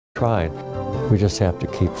tried. We just have to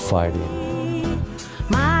keep fighting.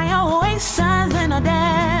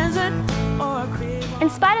 In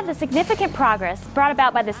spite of the significant progress brought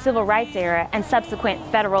about by the Civil Rights era and subsequent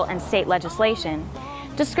federal and state legislation,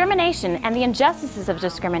 discrimination and the injustices of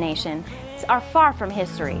discrimination are far from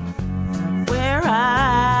history. Where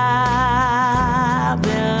I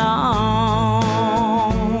belong.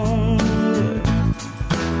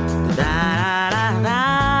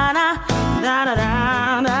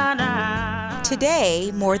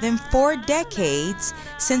 Today, more than 4 decades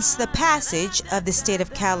since the passage of the state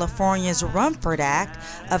of California's Rumford Act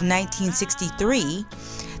of 1963,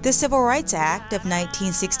 the Civil Rights Act of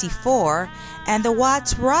 1964, and the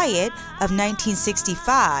Watts Riot of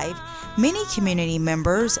 1965, many community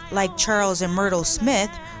members like Charles and Myrtle Smith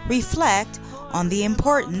reflect on the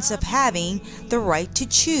importance of having the right to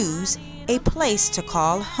choose a place to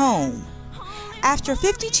call home. After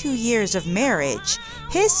 52 years of marriage,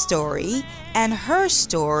 his story and her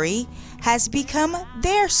story has become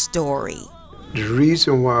their story. The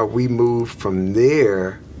reason why we moved from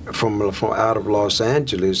there, from out of Los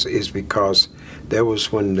Angeles, is because that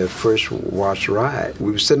was when the first Watts riot.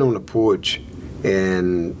 We were sitting on the porch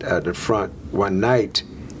and at the front one night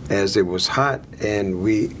as it was hot, and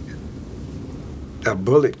a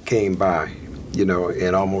bullet came by,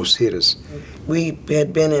 and almost hit us. We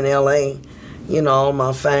had been in LA, all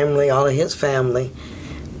my family, all of his family,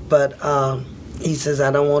 but he says,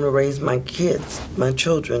 I don't want to raise my kids, my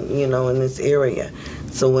children, in this area.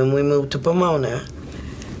 So when we moved to Pomona,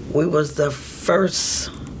 we was the first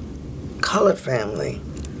colored family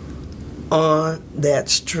on that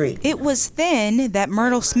street. It was then that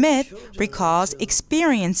Myrtle Smith recalls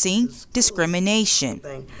experiencing discrimination.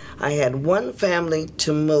 I had one family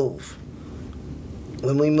to move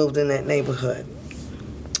when we moved in that neighborhood.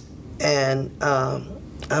 And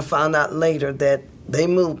I found out later that they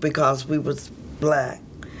moved because we was black.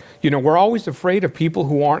 We're always afraid of people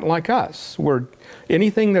who aren't like us.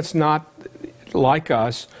 Anything that's not like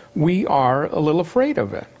us, we are a little afraid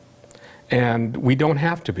of it. And we don't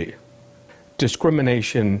have to be.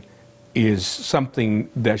 Discrimination is something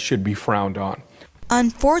that should be frowned on.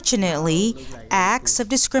 Unfortunately, acts of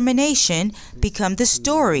discrimination become the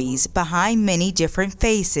stories behind many different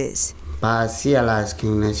faces. But I see a lot of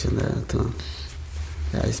discrimination there too.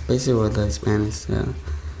 Yeah, especially with the Hispanics. Yeah.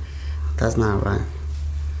 That's not right.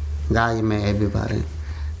 God, He made everybody.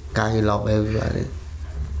 God, He loved everybody.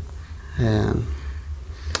 And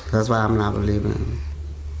that's why I'm not believing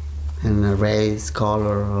in the race,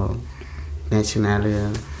 color, or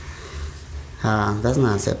nationality. That's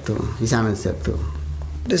not acceptable. It's unacceptable.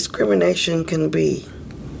 Discrimination can be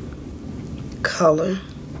color,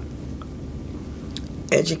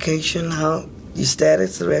 education, how your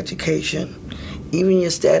status of education, even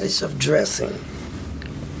your status of dressing.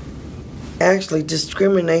 Actually,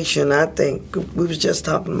 discrimination, I think, we was just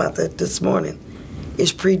talking about that this morning,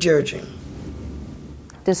 is prejudging.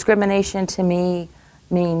 Discrimination to me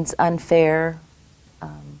means unfair,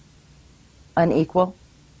 unequal.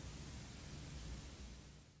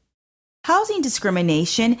 Housing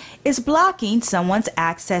discrimination is blocking someone's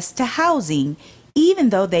access to housing, even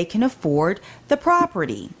though they can afford the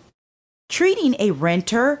property. Treating a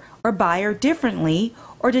renter or buyer differently,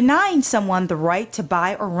 or denying someone the right to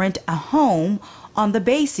buy or rent a home on the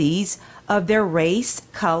basis of their race,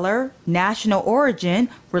 color, national origin,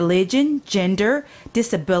 religion, gender,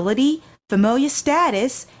 disability, familial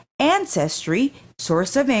status, ancestry,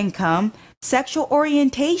 source of income, sexual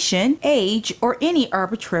orientation, age, or any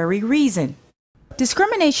arbitrary reason.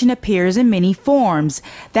 Discrimination appears in many forms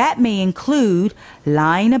that may include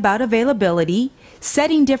lying about availability,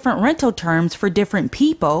 setting different rental terms for different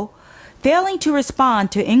people, failing to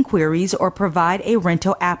respond to inquiries or provide a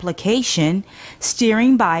rental application,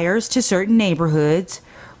 steering buyers to certain neighborhoods,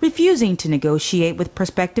 refusing to negotiate with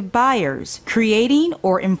prospective buyers, creating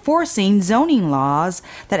or enforcing zoning laws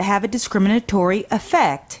that have a discriminatory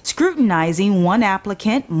effect, scrutinizing one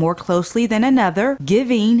applicant more closely than another,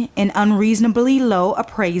 giving an unreasonably low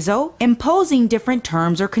appraisal, imposing different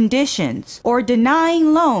terms or conditions, or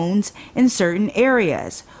denying loans in certain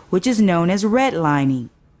areas, which is known as redlining.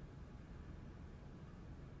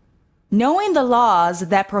 Knowing the laws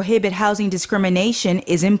that prohibit housing discrimination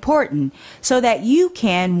is important so that you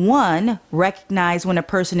can, 1, recognize when a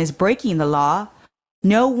person is breaking the law,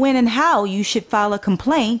 know when and how you should file a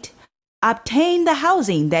complaint, obtain the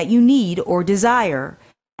housing that you need or desire,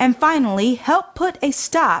 and finally, help put a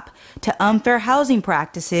stop to unfair housing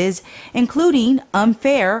practices, including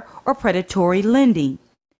unfair or predatory lending.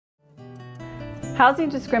 Housing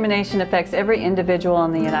discrimination affects every individual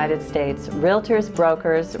in the United States. Realtors,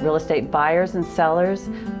 brokers, real estate buyers and sellers,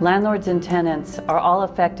 landlords and tenants are all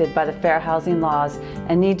affected by the fair housing laws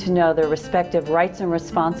and need to know their respective rights and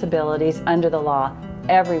responsibilities under the law.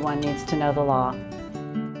 Everyone needs to know the law.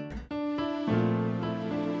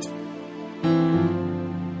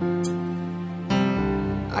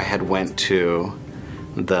 I had went to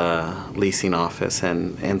the leasing office,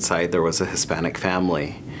 and inside there was a Hispanic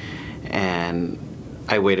family, and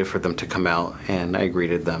I waited for them to come out, and I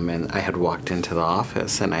greeted them, and I had walked into the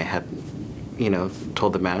office, and I had,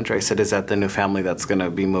 told the manager, I said, is that the new family that's going to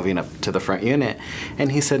be moving up to the front unit?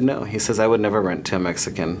 And he said no. He says, I would never rent to a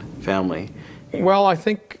Mexican family. Well, I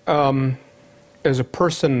think as a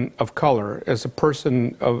person of color, as a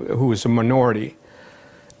person who is a minority,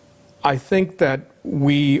 I think that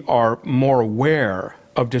we are more aware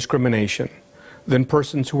of discrimination than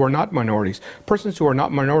persons who are not minorities. Persons who are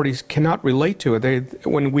not minorities cannot relate to it.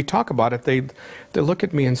 When we talk about it, they look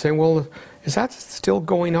at me and say, well, is that still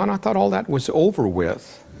going on? I thought all that was over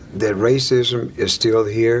with. That racism is still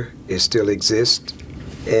here, it still exists,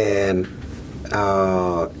 and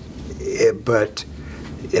but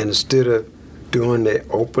instead of doing it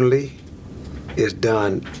openly, it's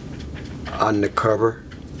done undercover.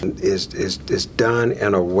 It's done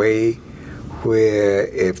in a way where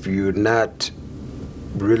if you're not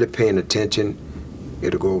really paying attention,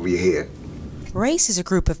 it'll go over your head. Race is a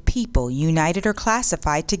group of people united or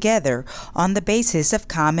classified together on the basis of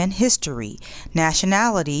common history,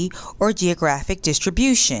 nationality, or geographic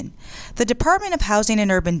distribution. The Department of Housing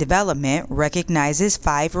and Urban Development recognizes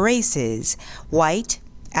 5 races: white,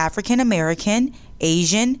 African American,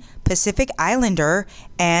 Asian, Pacific Islander,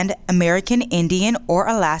 and American Indian or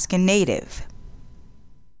Alaskan Native.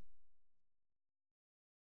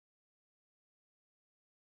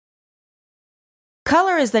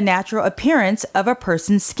 Color is the natural appearance of a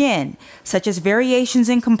person's skin, such as variations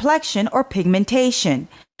in complexion or pigmentation.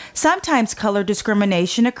 Sometimes color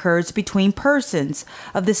discrimination occurs between persons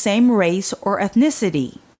of the same race or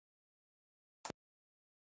ethnicity.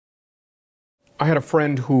 I had a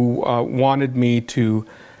friend who wanted me to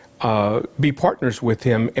be partners with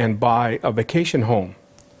him and buy a vacation home.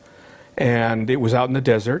 And it was out in the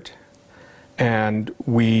desert, and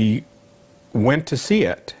we went to see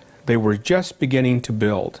it. They were just beginning to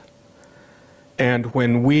build. And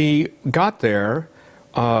when we got there,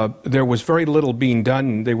 there was very little being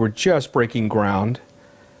done. They were just breaking ground.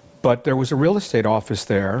 But there was a real estate office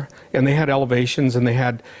there, and they had elevations, and they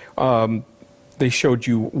had they showed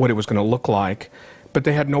you what it was going to look like, but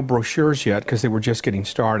they had no brochures yet because they were just getting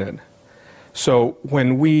started. So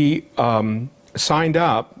when we signed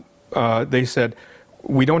up, they said,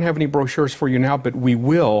 we don't have any brochures for you now, but we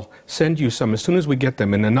will send you some. As soon as we get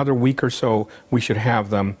them, in another week or so, we should have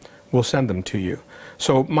them. We'll send them to you.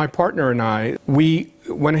 So my partner and I, we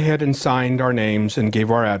went ahead and signed our names and gave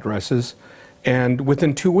our addresses. And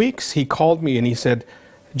within 2 weeks, he called me and he said,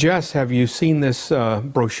 Jess, have you seen this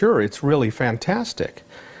brochure? It's really fantastic.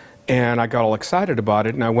 And I got all excited about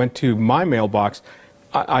it, and I went to my mailbox.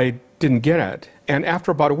 I didn't get it. And after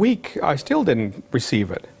about a week, I still didn't receive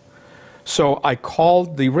it. So I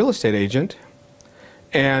called the real estate agent,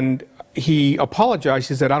 and he apologized.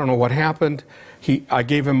 He said, I don't know what happened. I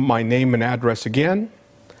gave him my name and address again,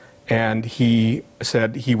 and he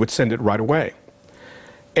said he would send it right away.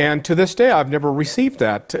 And to this day, I've never received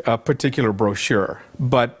that particular brochure,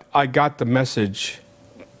 but I got the message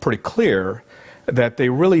pretty clear that they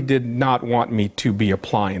really did not want me to be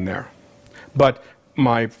applying there. But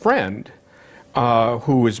my friend,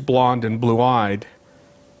 who is blonde and blue-eyed,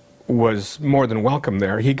 was more than welcome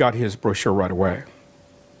there. He got his brochure right away.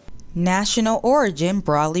 National origin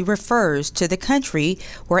broadly refers to the country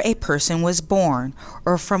where a person was born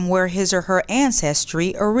or from where his or her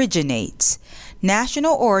ancestry originates.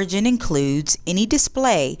 National origin includes any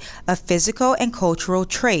display of physical and cultural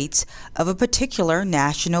traits of a particular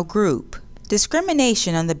national group.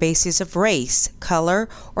 Discrimination on the basis of race, color,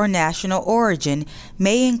 or national origin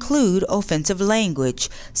may include offensive language,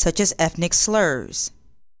 such as ethnic slurs.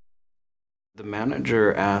 The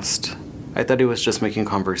manager asked, I thought he was just making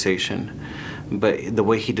conversation, but the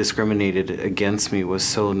way he discriminated against me was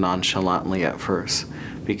so nonchalantly at first,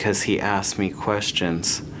 because he asked me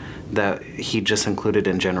questions that he just included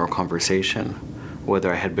in general conversation,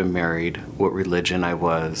 whether I had been married, what religion I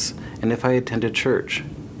was, and if I attended church,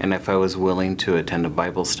 and if I was willing to attend a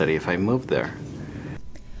Bible study if I moved there.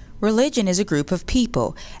 Religion is a group of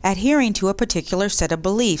people adhering to a particular set of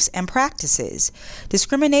beliefs and practices.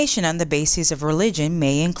 Discrimination on the basis of religion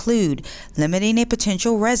may include limiting a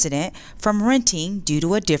potential resident from renting due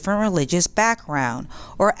to a different religious background,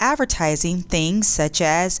 or advertising things such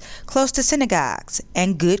as close to synagogues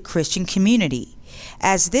and good Christian community,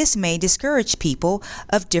 as this may discourage people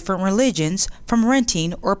of different religions from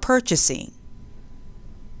renting or purchasing.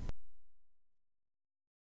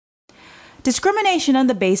 Discrimination on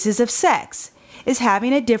the basis of sex is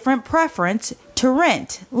having a different preference to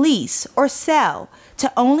rent, lease, or sell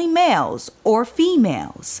to only males or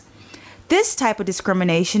females. This type of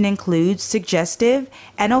discrimination includes suggestive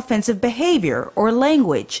and offensive behavior or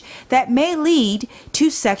language that may lead to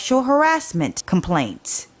sexual harassment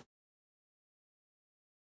complaints.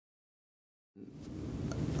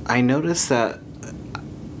 I noticed that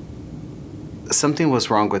something was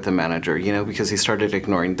wrong with the manager, because he started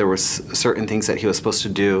ignoring. There was certain things that he was supposed to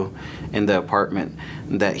do in the apartment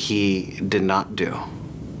that he did not do,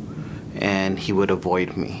 and he would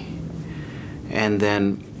avoid me. And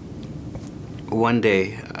then one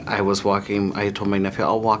day I was walking, I told my nephew,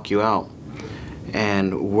 I'll walk you out.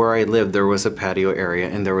 And where I lived, there was a patio area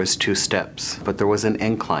and there was 2 steps, but there was an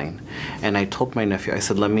incline. And I told my nephew, I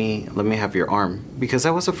said, let me have your arm, because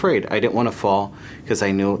I was afraid. I didn't want to fall because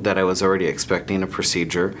I knew that I was already expecting a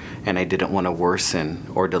procedure and I didn't want to worsen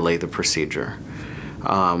or delay the procedure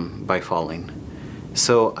by falling.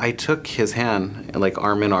 So I took his hand, like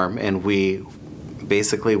arm in arm, and we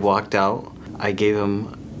basically walked out. I gave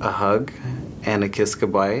him a hug and a kiss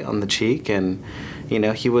goodbye on the cheek, and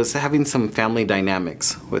he was having some family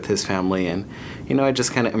dynamics with his family, and I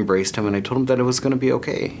just kind of embraced him and I told him that it was going to be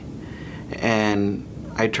okay. And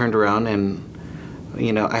I turned around and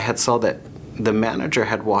I had saw that the manager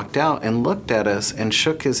had walked out and looked at us and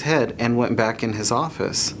shook his head and went back in his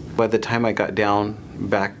office. By the time I got down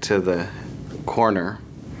back to the corner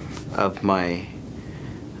of the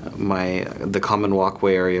common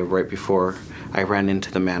walkway area right before, I ran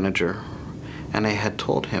into the manager and I had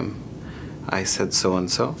told him, I said, so and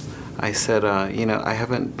so. I said, I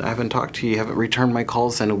haven't talked to you. You haven't returned my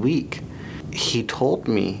calls in a week. He told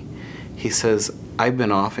me, he says, I've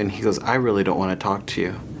been off, and he goes, I really don't want to talk to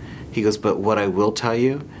you. He goes, but what I will tell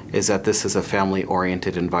you is that this is a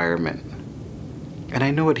family-oriented environment. And I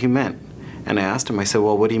know what he meant. And I asked him, I said,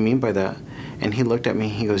 well, what do you mean by that? And he looked at me,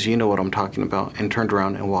 he goes, you know what I'm talking about, and turned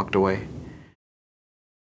around and walked away.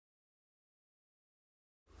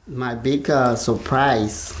 My big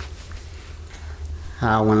surprise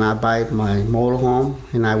when I buy my motorhome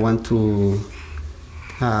and I went to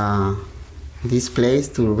this place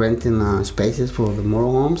to renting spaces for the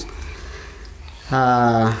motorhomes.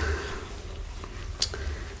 I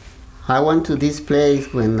went to this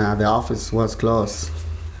place when the office was closed,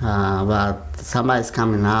 but somebody's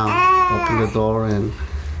coming out, open the door,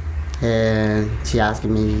 and she asked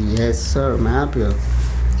me, yes sir, may I help you?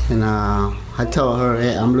 And I told her,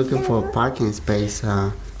 hey, I'm looking for a parking space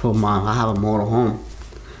I have a motorhome.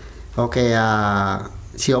 Okay,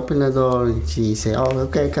 she opened the door and she said, oh,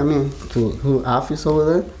 okay, come in to her office over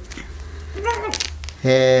there.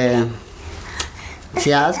 And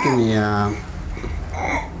she asked me,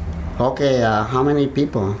 okay, how many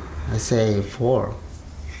people? I say 4.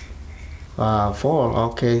 4,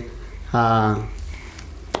 okay.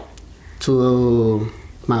 To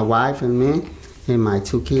my wife and me and my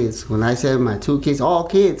 2 kids. When I say my 2 kids, all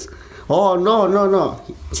kids. Oh, no.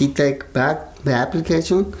 She take back the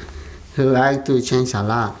application. She like to change a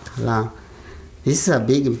lot. This is a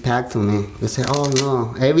big impact to me. You say, oh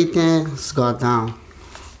no, everything's gone down.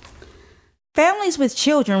 Families with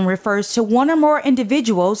children refers to one or more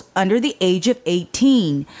individuals under the age of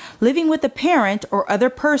 18, living with a parent or other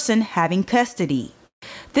person having custody.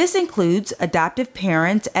 This includes adoptive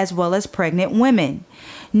parents as well as pregnant women.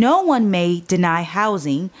 No one may deny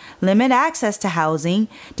housing, limit access to housing,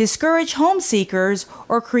 discourage home seekers,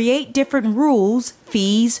 or create different rules,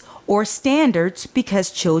 fees, or standards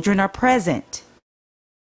because children are present.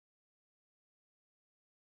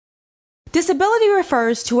 Disability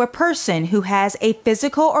refers to a person who has a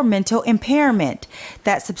physical or mental impairment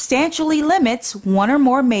that substantially limits one or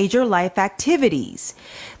more major life activities.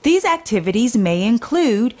 These activities may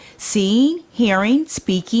include seeing, hearing,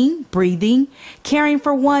 speaking, breathing, caring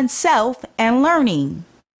for oneself, and learning.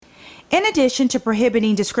 In addition to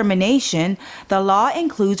prohibiting discrimination, the law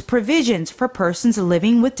includes provisions for persons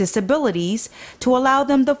living with disabilities to allow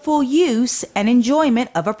them the full use and enjoyment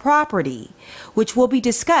of a property, which will be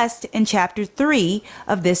discussed in Chapter 3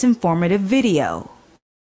 of this informative video.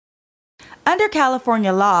 Under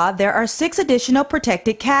California law, there are 6 additional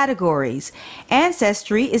protected categories.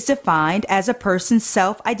 Ancestry is defined as a person's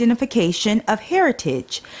self-identification of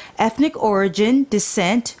heritage, ethnic origin,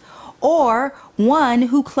 descent, or one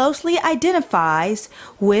who closely identifies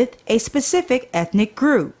with a specific ethnic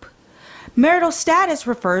group. Marital status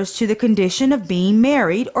refers to the condition of being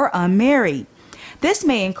married or unmarried. This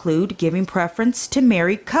may include giving preference to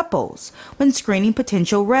married couples when screening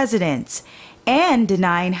potential residents, and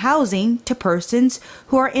denying housing to persons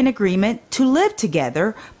who are in agreement to live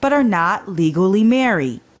together but are not legally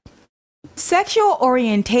married. Sexual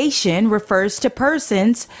orientation refers to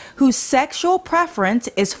persons whose sexual preference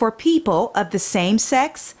is for people of the same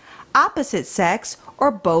sex, opposite sex,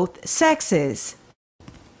 or both sexes.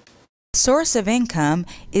 Source of income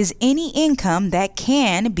is any income that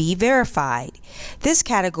can be verified. This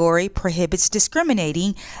category prohibits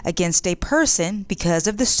discriminating against a person because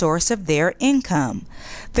of the source of their income.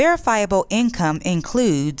 Verifiable income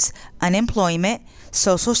includes unemployment,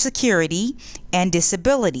 Social Security, and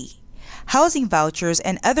disability. Housing vouchers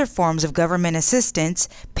and other forms of government assistance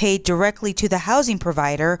paid directly to the housing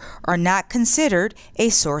provider are not considered a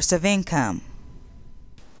source of income.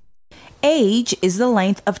 Age is the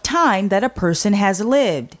length of time that a person has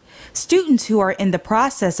lived. Students who are in the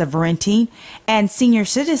process of renting and senior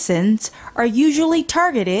citizens are usually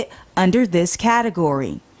targeted under this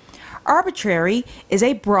category. Arbitrary is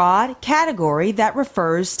a broad category that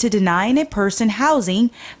refers to denying a person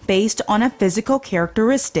housing based on a physical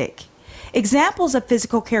characteristic. Examples of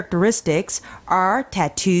physical characteristics are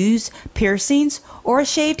tattoos, piercings, or a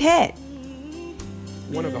shaved head.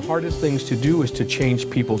 One of the hardest things to do is to change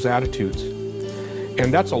people's attitudes.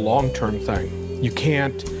 And that's a long-term thing. You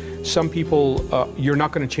can't, some people, you're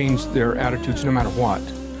not going to change their attitudes no matter what.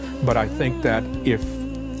 But I think that if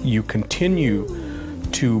you continue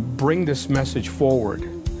to bring this message forward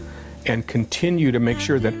and continue to make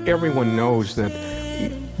sure that everyone knows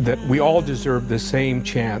that we all deserve the same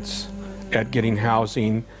chance at getting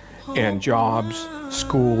housing and jobs,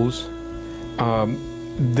 schools,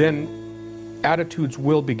 then attitudes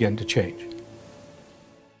will begin to change.